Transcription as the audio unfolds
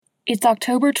It's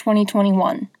October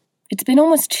 2021. It's been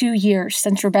almost 2 years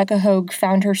since Rebecca Hogue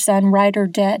found her son Ryder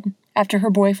dead after her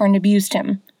boyfriend abused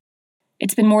him.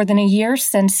 It's been more than a year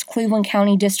since Cleveland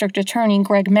County District Attorney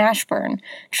Greg Mashburn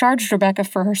charged Rebecca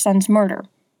for her son's murder,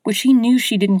 which he knew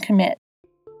she didn't commit.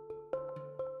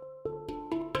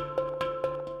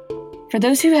 For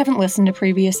those who haven't listened to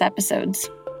previous episodes,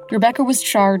 Rebecca was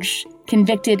charged,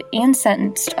 convicted, and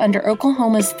sentenced under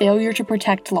Oklahoma's Failure to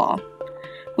Protect law,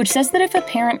 which says that if a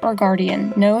parent or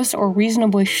guardian knows or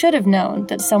reasonably should have known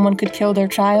that someone could kill their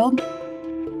child,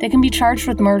 they can be charged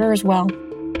with murder as well.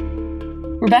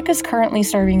 Rebecca's currently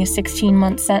serving a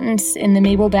 16-month sentence in the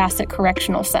Mabel Bassett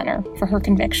Correctional Center for her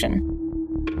conviction.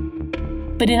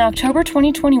 But in October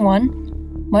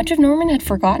 2021, much of Norman had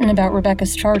forgotten about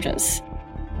Rebecca's charges.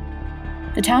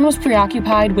 The town was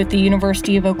preoccupied with the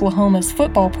University of Oklahoma's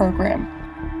football program,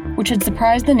 which had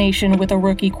surprised the nation with a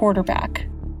rookie quarterback.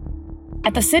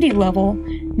 At the city level,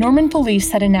 Norman police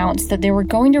had announced that they were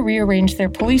going to rearrange their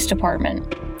police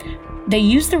department. They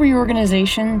used the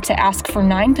reorganization to ask for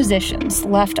 9 positions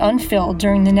left unfilled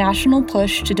during the national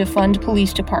push to defund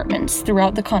police departments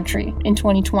throughout the country in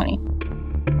 2020.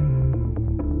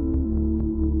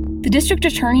 The district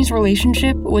attorney's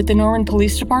relationship with the Norman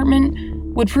Police Department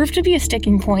would prove to be a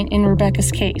sticking point in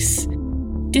Rebecca's case.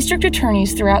 District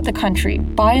attorneys throughout the country,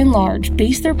 by and large,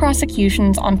 base their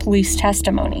prosecutions on police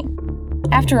testimony.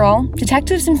 After all,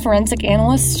 detectives and forensic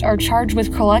analysts are charged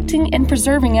with collecting and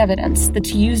preserving evidence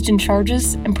that's used in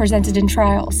charges and presented in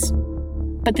trials.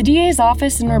 But the DA's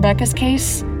office in Rebecca's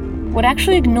case would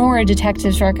actually ignore a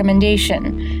detective's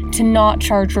recommendation to not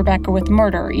charge Rebecca with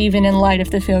murder, even in light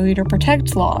of the Failure to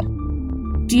Protect law.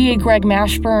 DA Greg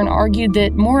Mashburn argued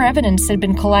that more evidence had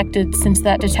been collected since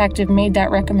that detective made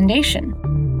that recommendation.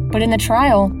 But in the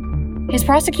trial, his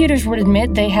prosecutors would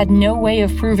admit they had no way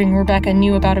of proving Rebecca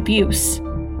knew about abuse.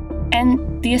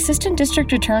 And the assistant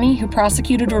district attorney who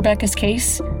prosecuted Rebecca's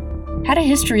case had a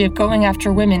history of going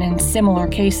after women in similar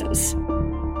cases.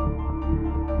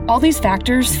 All these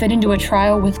factors fit into a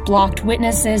trial with blocked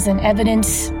witnesses and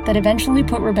evidence that eventually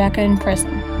put Rebecca in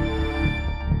prison.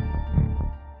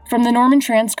 From the Norman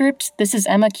Transcript, this is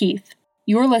Emma Keith.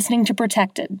 You're listening to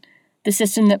Protected, the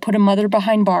system that put a mother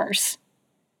behind bars.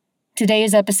 Today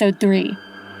is Episode 3,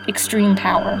 Extreme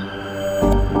Power.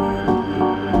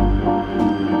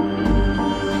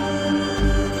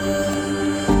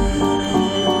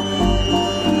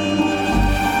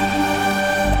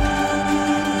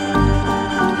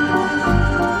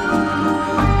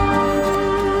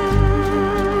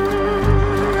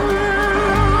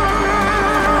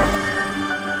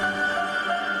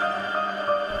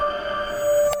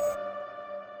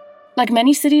 Like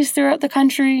many cities throughout the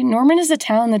country, Norman is a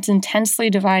town that's intensely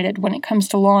divided when it comes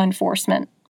to law enforcement.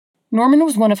 Norman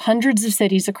was one of hundreds of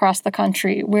cities across the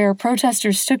country where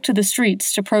protesters took to the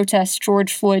streets to protest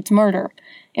George Floyd's murder,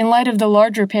 in light of the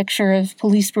larger picture of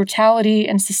police brutality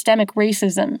and systemic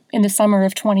racism in the summer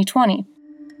of 2020.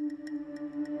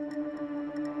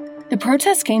 The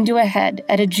protest came to a head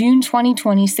at a June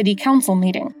 2020 City Council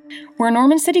meeting, where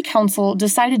Norman City Council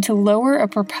decided to lower a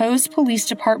proposed police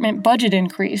department budget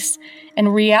increase and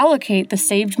reallocate the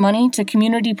saved money to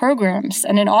community programs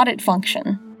and an audit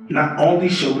function. Not only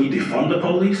should we defund the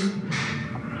police,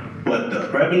 but the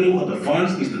revenue of the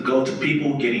funds needs to go to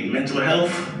people getting mental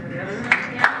health.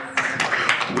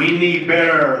 We need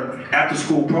better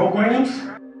after-school programs.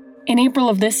 In April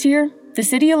of this year, the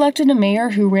city elected a mayor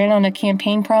who ran on a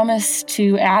campaign promise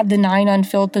to add the 9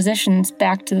 unfilled positions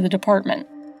back to the department.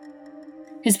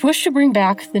 His push to bring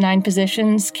back the 9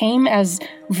 positions came as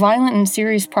violent and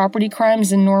serious property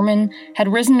crimes in Norman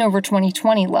had risen over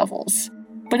 2020 levels.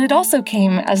 But it also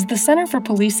came as the Center for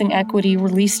Policing Equity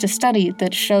released a study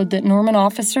that showed that Norman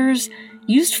officers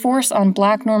used force on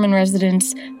Black Norman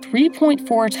residents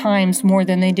 3.4 times more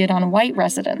than they did on white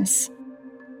residents.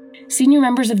 Senior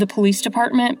members of the police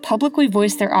department publicly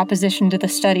voiced their opposition to the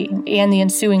study and the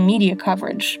ensuing media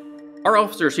coverage. Our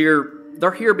officers here,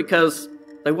 they're here because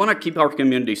they want to keep our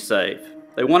community safe.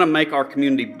 They want to make our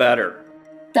community better.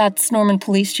 That's Norman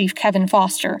Police Chief Kevin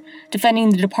Foster,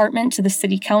 defending the department to the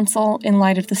city council in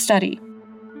light of the study.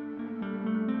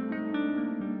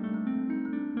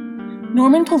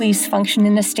 Norman police function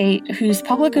in a state whose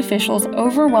public officials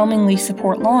overwhelmingly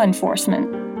support law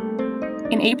enforcement.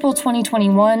 In April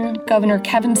 2021, Governor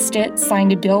Kevin Stitt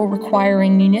signed a bill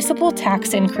requiring municipal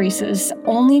tax increases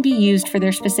only be used for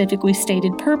their specifically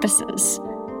stated purposes.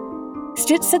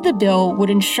 Stitt said the bill would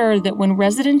ensure that when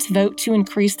residents vote to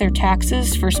increase their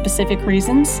taxes for specific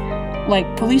reasons,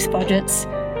 like police budgets,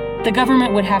 the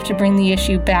government would have to bring the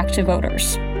issue back to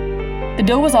voters. The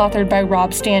bill was authored by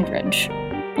Rob Standridge,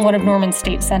 one of Norman's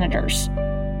state senators.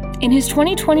 In his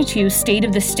 2022 State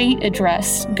of the State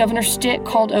address, Governor Stitt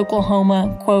called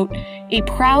Oklahoma, quote, a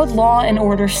proud law and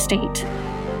order state.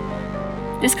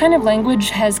 This kind of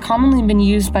language has commonly been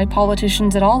used by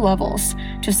politicians at all levels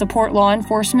to support law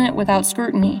enforcement without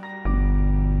scrutiny.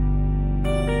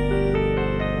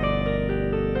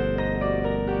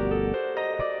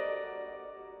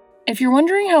 If you're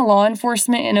wondering how law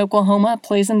enforcement in Oklahoma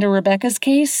plays into Rebecca's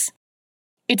case,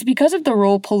 it's because of the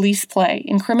role police play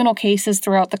in criminal cases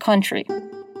throughout the country.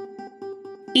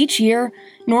 Each year,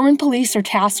 Norman police are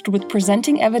tasked with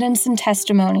presenting evidence and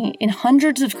testimony in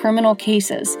hundreds of criminal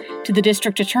cases to the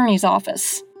district attorney's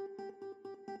office.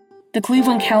 The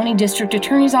Cleveland County District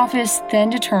Attorney's Office then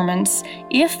determines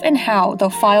if and how they'll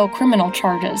file criminal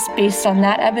charges based on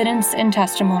that evidence and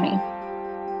testimony.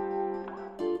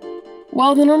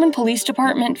 While the Norman Police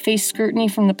Department faced scrutiny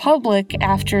from the public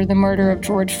after the murder of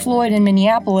George Floyd in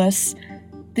Minneapolis,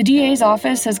 the DA's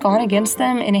office has gone against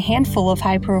them in a handful of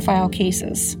high-profile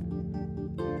cases.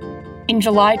 In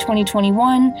July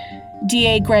 2021,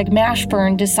 DA Greg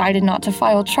Mashburn decided not to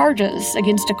file charges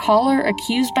against a caller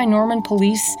accused by Norman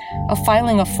police of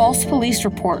filing a false police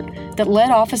report that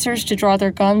led officers to draw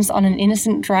their guns on an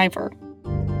innocent driver.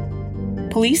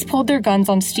 Police pulled their guns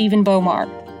on Stephen Bomar,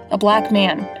 a black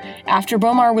man, after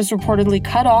Bomar was reportedly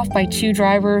cut off by two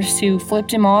drivers who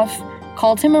flipped him off,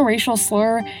 called him a racial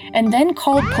slur, and then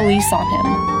called police on him.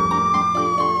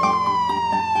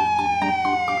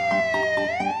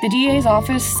 The DA's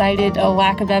office cited a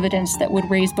lack of evidence that would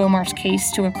raise Bomar's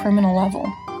case to a criminal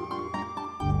level.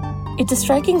 It's a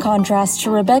striking contrast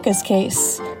to Rebecca's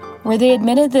case, where they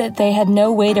admitted that they had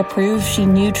no way to prove she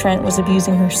knew Trent was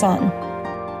abusing her son.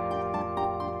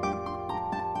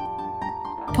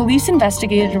 Police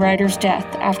investigated Ryder's death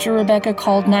after Rebecca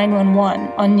called 911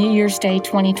 on New Year's Day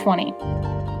 2020.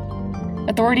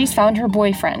 Authorities found her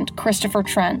boyfriend, Christopher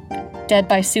Trent, dead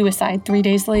by suicide 3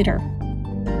 days later.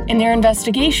 In their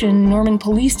investigation, Norman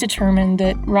police determined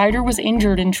that Ryder was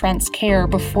injured in Trent's care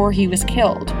before he was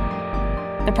killed.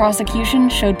 The prosecution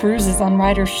showed bruises on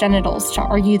Ryder's genitals to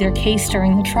argue their case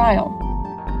during the trial.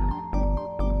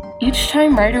 Each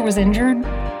time Ryder was injured,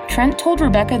 Trent told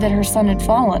Rebecca that her son had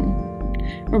fallen.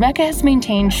 Rebecca has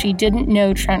maintained she didn't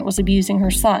know Trent was abusing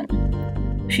her son.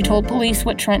 She told police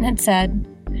what Trent had said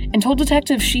and told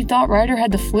detectives she thought Ryder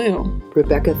had the flu.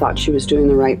 Rebecca thought she was doing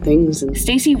the right things.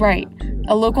 Stacy Wright,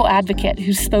 a local advocate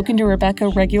who's spoken to Rebecca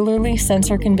regularly since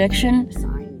her conviction,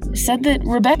 said that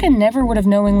Rebecca never would have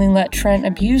knowingly let Trent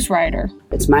abuse Ryder.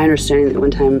 It's my understanding that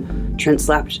one time Trent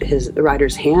slapped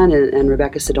Ryder's hand and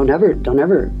Rebecca said, don't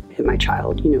ever hit my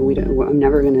child. I'm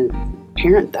never going to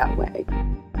parent that way.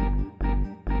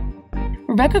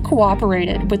 Rebecca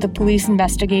cooperated with the police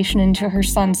investigation into her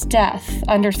son's death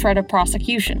under threat of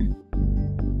prosecution.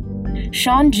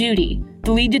 Sean Judy,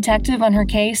 the lead detective on her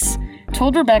case,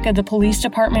 told Rebecca the police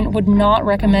department would not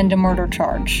recommend a murder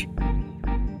charge.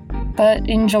 But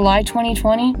in July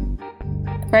 2020,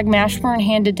 Greg Mashburn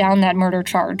handed down that murder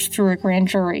charge through a grand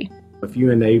jury. If you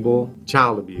enable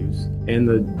child abuse and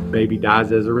the baby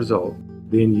dies as a result,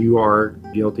 then you are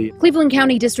guilty. Cleveland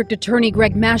County District Attorney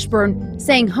Greg Mashburn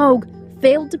saying Hogue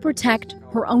failed to protect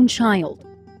her own child.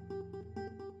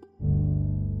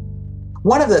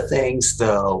 One of the things,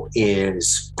 though,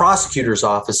 is prosecutors'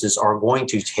 offices are going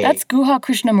to take... That's Guha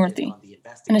Krishnamurthy,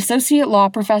 an associate law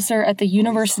professor at the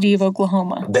University of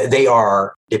Oklahoma. They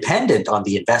are dependent on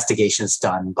the investigations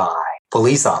done by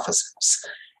police officers.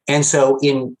 And so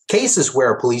in cases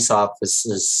where police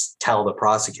officers tell the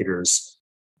prosecutors,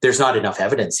 there's not enough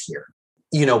evidence here,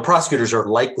 prosecutors are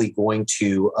likely going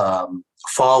to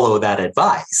follow that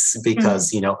advice because,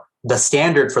 the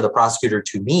standard for the prosecutor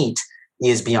to meet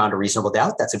is beyond a reasonable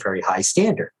doubt. That's a very high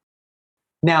standard.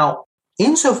 Now,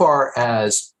 insofar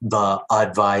as the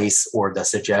advice or the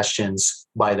suggestions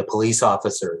by the police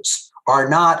officers are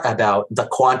not about the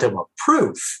quantum of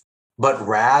proof, but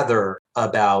rather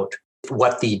about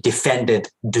what the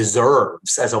defendant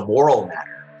deserves as a moral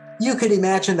matter, you could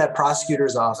imagine that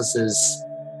prosecutors' offices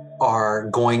are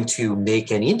going to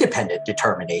make an independent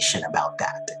determination about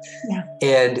that. Yeah.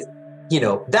 And,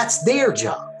 that's their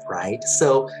job, right?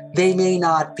 So they may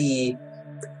not be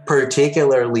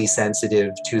particularly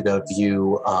sensitive to the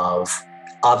view of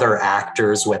other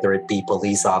actors, whether it be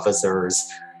police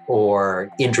officers or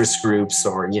interest groups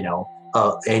or,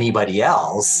 anybody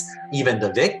else, even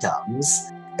the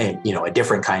victims, and, a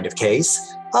different kind of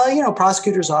case.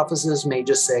 Prosecutors' offices may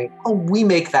just say, we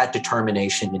make that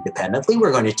determination independently.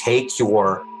 We're going to take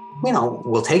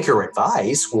we'll take your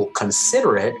advice. We'll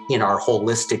consider it in our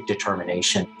holistic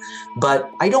determination. But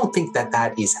I don't think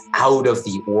that is out of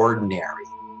the ordinary.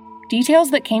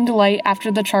 Details that came to light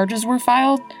after the charges were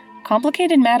filed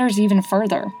complicated matters even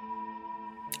further.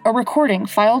 A recording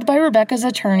filed by Rebecca's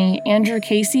attorney, Andrew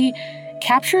Casey,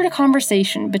 captured a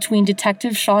conversation between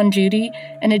Detective Sean Judy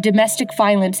and a domestic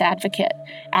violence advocate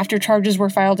after charges were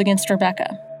filed against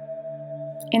Rebecca.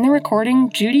 In the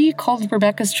recording, Judy called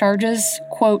Rebecca's charges,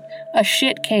 quote, a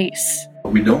shit case.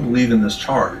 We don't believe in this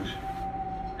charge,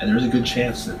 and there's a good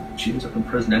chance that she ends up in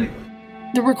prison anyway.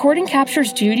 The recording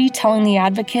captures Judy telling the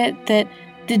advocate that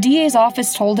the DA's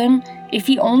office told him if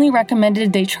he only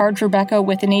recommended they charge Rebecca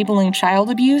with enabling child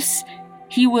abuse,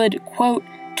 he would, quote,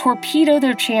 torpedo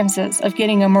their chances of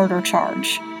getting a murder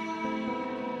charge.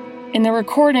 In the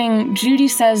recording, Judy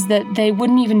says that they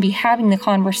wouldn't even be having the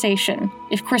conversation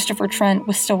if Christopher Trent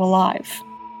was still alive.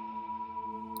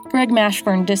 Greg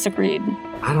Mashburn disagreed.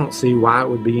 I don't see why it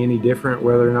would be any different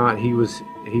whether or not he was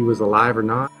alive or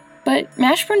not. But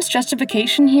Mashburn's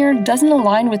justification here doesn't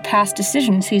align with past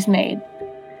decisions he's made.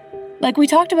 Like we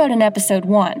talked about in episode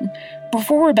 1,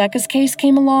 before Rebecca's case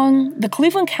came along, the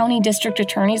Cleveland County District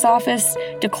Attorney's Office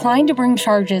declined to bring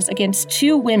charges against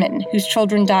 2 women whose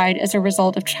children died as a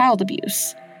result of child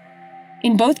abuse.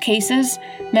 In both cases,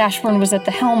 Mashburn was at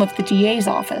the helm of the DA's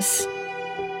office.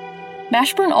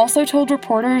 Mashburn also told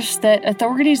reporters that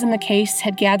authorities in the case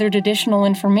had gathered additional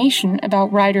information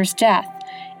about Ryder's death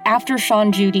after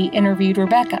Sean Judy interviewed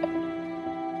Rebecca.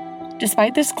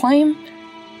 Despite this claim,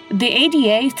 the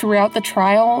ADA throughout the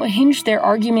trial hinged their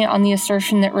argument on the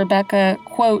assertion that Rebecca,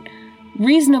 quote,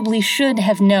 reasonably should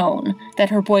have known that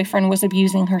her boyfriend was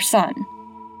abusing her son.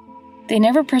 They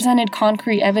never presented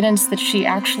concrete evidence that she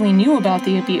actually knew about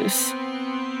the abuse.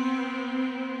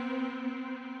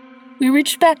 We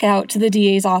reached back out to the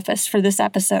DA's office for this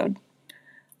episode.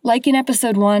 Like in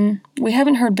episode 1, we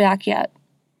haven't heard back yet,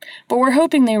 but we're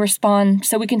hoping they respond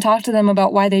so we can talk to them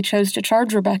about why they chose to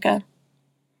charge Rebecca.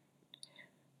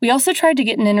 We also tried to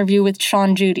get an interview with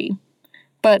Sean Judy,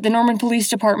 but the Norman Police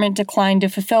Department declined to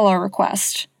fulfill our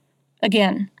request.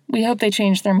 Again, we hope they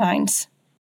change their minds.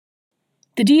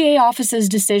 The DA office's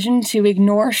decision to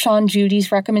ignore Sean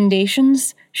Judy's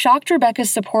recommendations shocked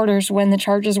Rebecca's supporters when the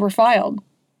charges were filed.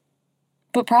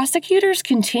 But prosecutors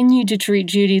continued to treat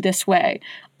Judy this way,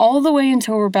 all the way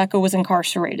until Rebecca was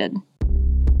incarcerated.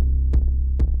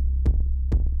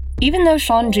 Even though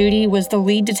Sean Judy was the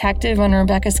lead detective on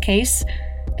Rebecca's case,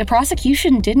 the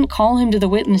prosecution didn't call him to the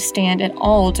witness stand at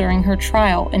all during her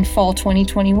trial in fall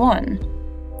 2021.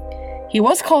 He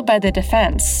was called by the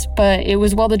defense, but it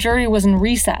was while the jury was in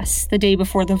recess the day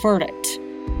before the verdict.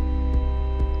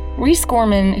 Reese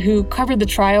Gorman, who covered the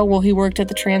trial while he worked at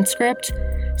the Transcript,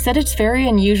 said it's very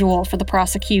unusual for the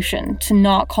prosecution to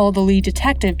not call the lead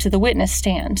detective to the witness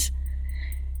stand.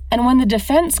 And when the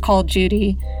defense called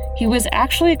Judy, he was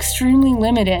actually extremely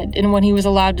limited in what he was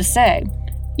allowed to say,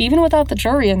 even without the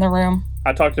jury in the room.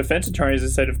 I talked to defense attorneys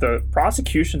and said if the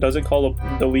prosecution doesn't call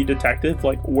the lead detective,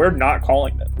 we're not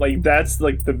calling them. That's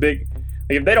the big...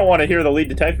 if they don't want to hear the lead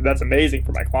detective, that's amazing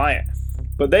for my client.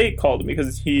 But they called him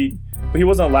because he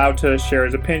wasn't allowed to share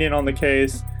his opinion on the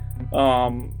case,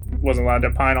 wasn't allowed to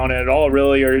opine on it at all,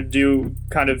 really, or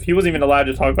he wasn't even allowed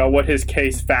to talk about what his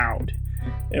case found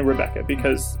in Rebecca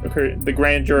because the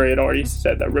grand jury had already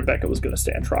said that Rebecca was going to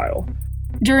stand trial.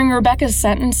 During Rebecca's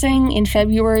sentencing in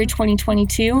February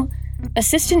 2022,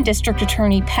 Assistant District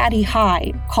Attorney Patty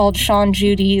High called Sean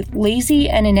Judy lazy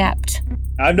and inept.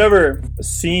 I've never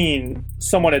seen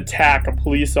someone attack a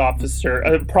police officer,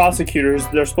 prosecutors,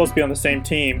 they're supposed to be on the same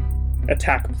team,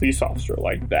 attack a police officer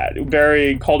like that.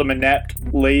 Called him inept,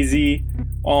 lazy,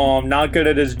 not good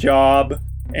at his job,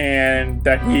 and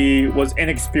that he was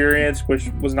inexperienced, which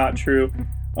was not true,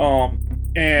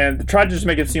 and tried to just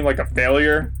make it seem like a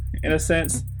failure, in a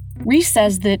sense. Reese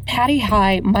says that Patty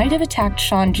High might have attacked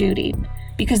Sean Judy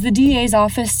because the DA's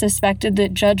office suspected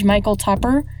that Judge Michael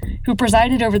Tupper, who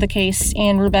presided over the case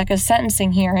and Rebecca's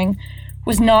sentencing hearing,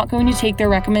 was not going to take their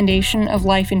recommendation of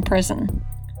life in prison.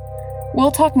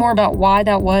 We'll talk more about why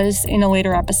that was in a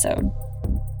later episode.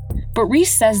 But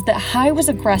Reese says that High was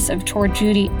aggressive toward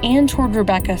Judy and toward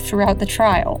Rebecca throughout the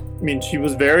trial. She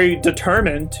was very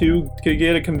determined to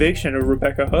get a conviction of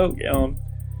Rebecca Hogue.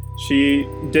 She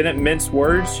didn't mince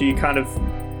words. She kind of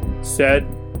said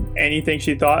anything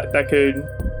she thought that could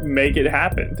make it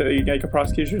happen. A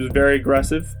prosecution was very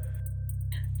aggressive.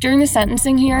 During the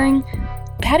sentencing hearing,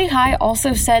 Patty High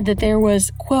also said that there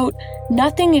was, quote,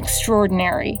 nothing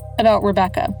extraordinary about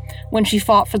Rebecca when she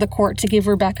fought for the court to give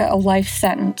Rebecca a life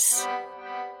sentence.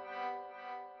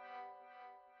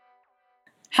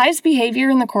 High's behavior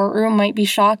in the courtroom might be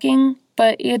shocking,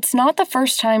 but it's not the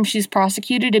first time she's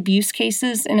prosecuted abuse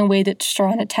cases in a way that's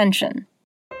drawn attention.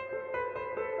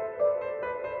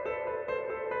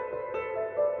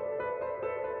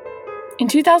 In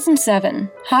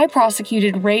 2007, High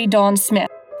prosecuted Ray Dawn Smith,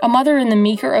 a mother in the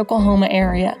Meeker, Oklahoma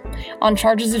area, on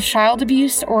charges of child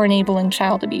abuse or enabling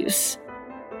child abuse.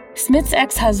 Smith's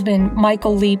ex-husband,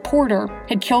 Michael Lee Porter,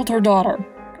 had killed her daughter,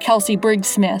 Kelsey Briggs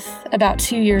Smith, about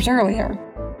 2 years earlier.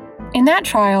 In that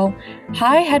trial,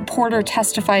 High had Porter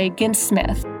testify against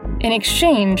Smith. In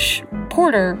exchange,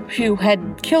 Porter, who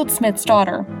had killed Smith's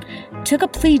daughter, took a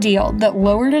plea deal that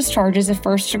lowered his charges of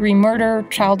first-degree murder,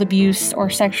 child abuse, or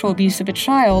sexual abuse of a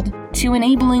child to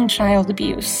enabling child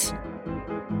abuse.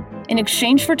 In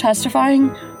exchange for testifying,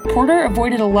 Porter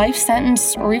avoided a life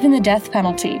sentence or even the death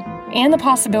penalty, and the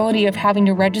possibility of having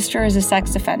to register as a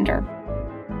sex offender.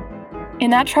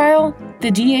 In that trial,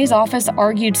 the DA's office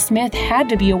argued Smith had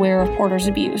to be aware of Porter's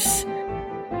abuse.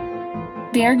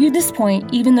 They argued this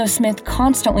point even though Smith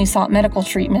constantly sought medical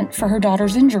treatment for her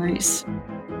daughter's injuries.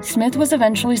 Smith was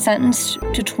eventually sentenced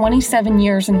to 27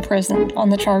 years in prison on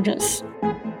the charges.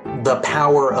 The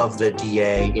power of the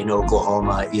DA in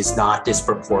Oklahoma is not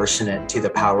disproportionate to the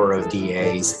power of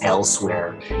DAs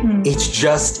elsewhere. It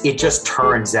just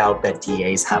turns out that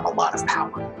DAs have a lot of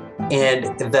power.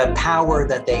 And the power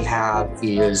that they have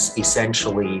is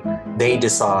essentially they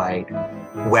decide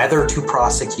whether to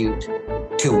prosecute,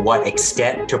 to what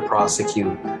extent to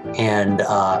prosecute, and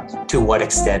to what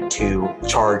extent to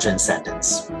charge and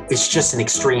sentence. It's just an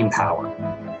extreme power.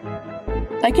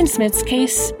 Like in Smith's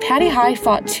case, Patty High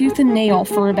fought tooth and nail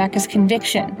for Rebecca's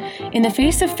conviction in the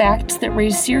face of facts that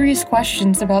raised serious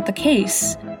questions about the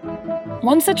case.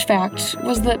 One such fact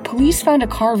was that police found a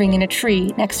carving in a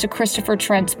tree next to Christopher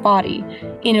Trent's body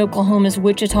in Oklahoma's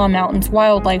Wichita Mountains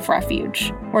Wildlife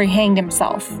Refuge, where he hanged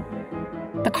himself.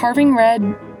 The carving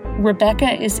read,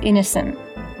 "Rebecca is innocent."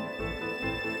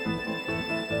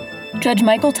 Judge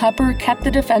Michael Tupper kept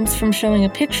the defense from showing a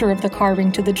picture of the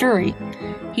carving to the jury.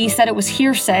 He said it was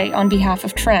hearsay on behalf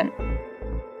of Trent.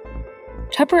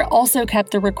 Tupper also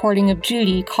kept the recording of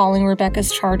Judy calling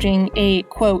Rebecca's charging a,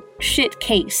 quote, shit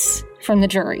case from the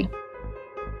jury.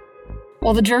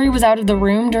 While the jury was out of the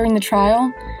room during the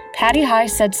trial, Patty High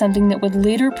said something that would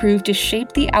later prove to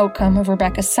shape the outcome of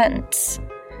Rebecca's sentence.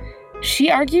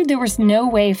 She argued there was no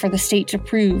way for the state to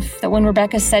prove that when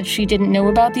Rebecca said she didn't know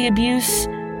about the abuse,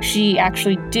 she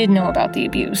actually did know about the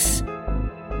abuse.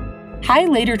 High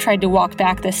later tried to walk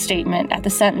back this statement at the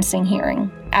sentencing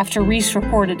hearing, after Reese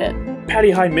reported it.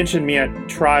 Patty High mentioned me at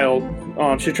trial.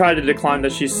 She tried to decline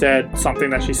that she said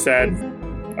something that she said,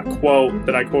 a quote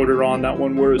that I quoted her on, that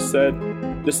one where it said,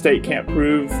 the state can't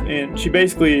prove, and she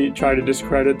basically tried to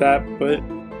discredit that, but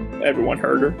everyone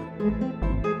heard her.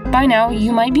 By now,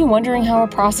 you might be wondering how a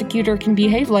prosecutor can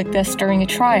behave like this during a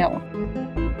trial.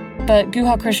 But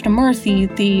Guha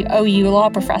Krishnamurthy, the OU law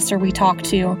professor we talked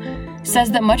to,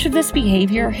 says that much of this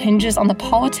behavior hinges on the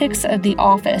politics of the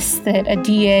office that a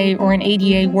DA or an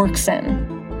ADA works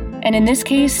in. And in this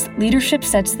case, leadership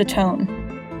sets the tone.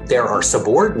 There are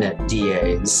subordinate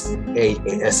DAs,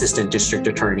 assistant district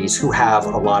attorneys, who have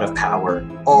a lot of power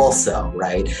also,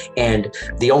 right? And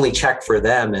the only check for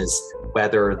them is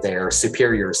whether their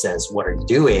superior says, what are you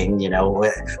doing,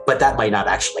 but that might not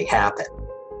actually happen.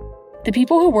 The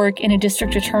people who work in a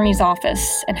district attorney's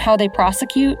office and how they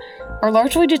prosecute are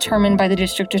largely determined by the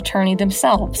district attorney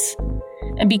themselves.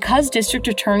 And because district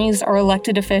attorneys are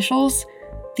elected officials,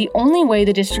 the only way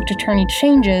the district attorney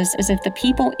changes is if the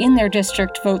people in their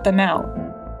district vote them out.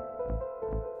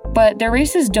 But their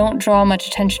races don't draw much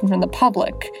attention from the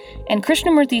public, and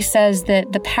Krishnamurthy says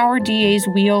that the power DAs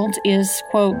wield is,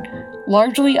 quote,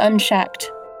 largely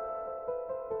unchecked.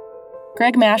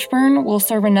 Greg Mashburn will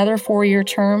serve another 4-year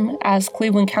term as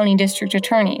Cleveland County District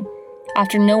Attorney,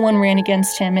 after no one ran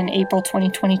against him in April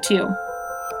 2022.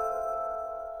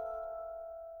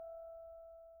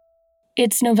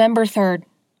 It's November 3rd,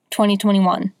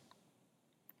 2021.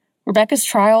 Rebecca's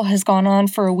trial has gone on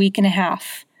for a week and a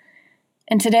half,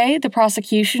 and today the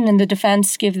prosecution and the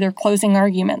defense give their closing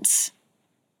arguments.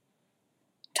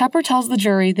 Tupper tells the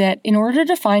jury that in order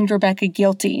to find Rebecca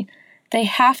guilty, they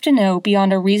have to know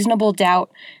beyond a reasonable doubt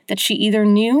that she either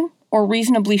knew or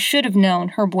reasonably should have known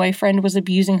her boyfriend was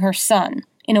abusing her son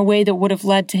in a way that would have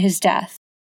led to his death.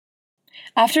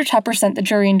 After Tupper sent the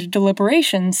jury into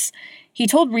deliberations, he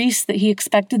told Reese that he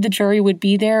expected the jury would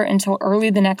be there until early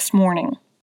the next morning.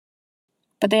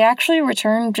 But they actually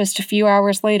returned just a few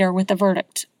hours later with the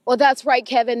verdict. Well, that's right,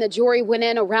 Kevin. The jury went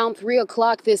in around 3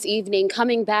 o'clock this evening,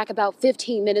 coming back about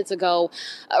 15 minutes ago.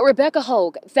 Rebecca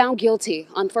Hogue found guilty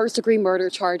on first-degree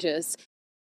murder charges.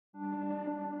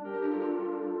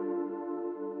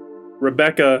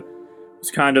 Rebecca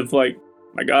was kind of like,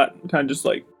 my God, kind of just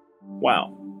like,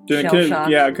 wow. I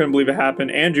couldn't believe it happened.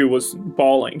 Andrew was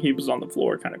bawling. He was on the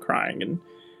floor kind of crying. And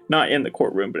not in the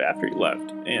courtroom, but after he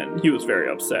left, and he was very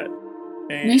upset.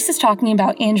 And Reese is talking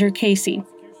about Andrew Casey,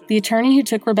 the attorney who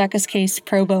took Rebecca's case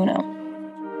pro bono.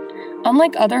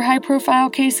 Unlike other high-profile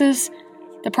cases,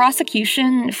 the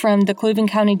prosecution from the Cleveland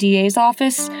County DA's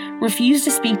office refused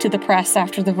to speak to the press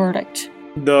after the verdict.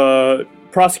 The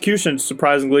prosecution,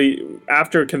 surprisingly,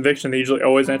 after a conviction, they usually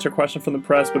always answer questions from the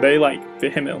press, but they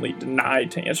vehemently denied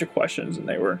to answer questions, and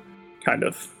they were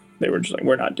just like,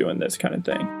 we're not doing this kind of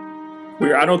thing.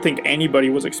 I don't think anybody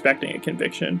was expecting a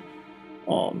conviction.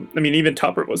 Even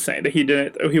Tupper was saying that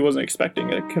he wasn't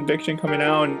expecting a conviction coming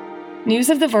out. And news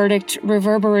of the verdict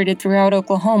reverberated throughout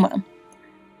Oklahoma.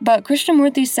 But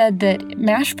Krishnamurthy said that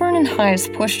Mashburn and High's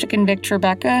push to convict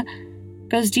Rebecca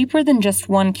goes deeper than just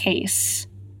one case.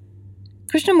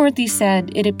 Krishnamurthy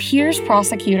said it appears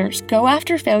prosecutors go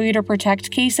after failure to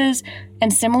protect cases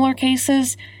and similar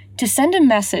cases to send a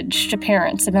message to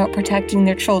parents about protecting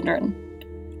their children.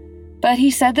 But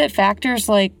he said that factors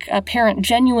like a parent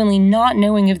genuinely not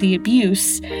knowing of the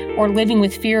abuse or living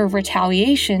with fear of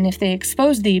retaliation if they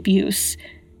expose the abuse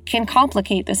can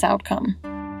complicate this outcome.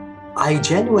 I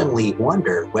genuinely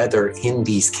wonder whether in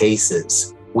these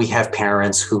cases we have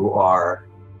parents who are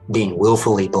being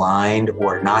willfully blind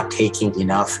or not taking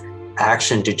enough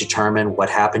action to determine what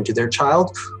happened to their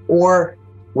child, or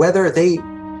whether they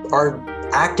are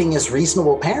acting as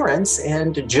reasonable parents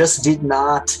and just did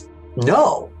not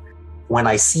know. When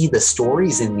I see the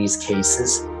stories in these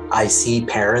cases, I see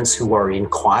parents who are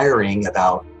inquiring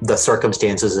about the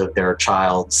circumstances of their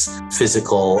child's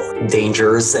physical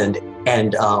dangers and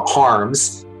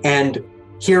harms, and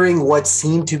hearing what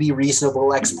seem to be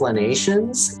reasonable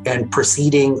explanations and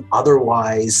proceeding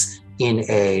otherwise in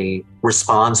a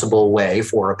responsible way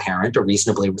for a parent, a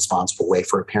reasonably responsible way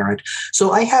for a parent.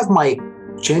 So I have my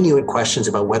genuine questions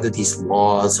about whether these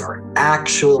laws are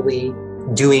actually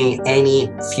doing any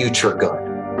future good.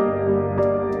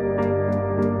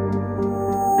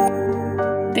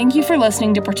 Thank you for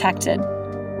listening to Protected,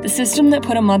 the system that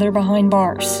put a mother behind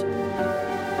bars.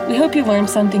 We hope you learned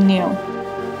something new.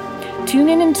 Tune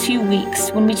in 2 weeks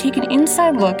when we take an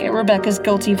inside look at Rebecca's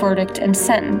guilty verdict and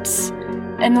sentence,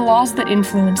 and the laws that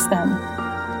influence them.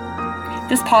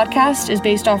 This podcast is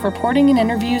based off reporting and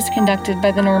interviews conducted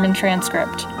by the Norman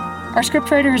Transcript. Our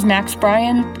scriptwriter is Max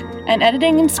Bryan, and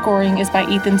editing and scoring is by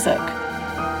Ethan Zook.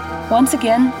 Once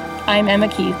again, I'm Emma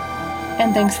Keith,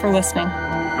 and thanks for listening.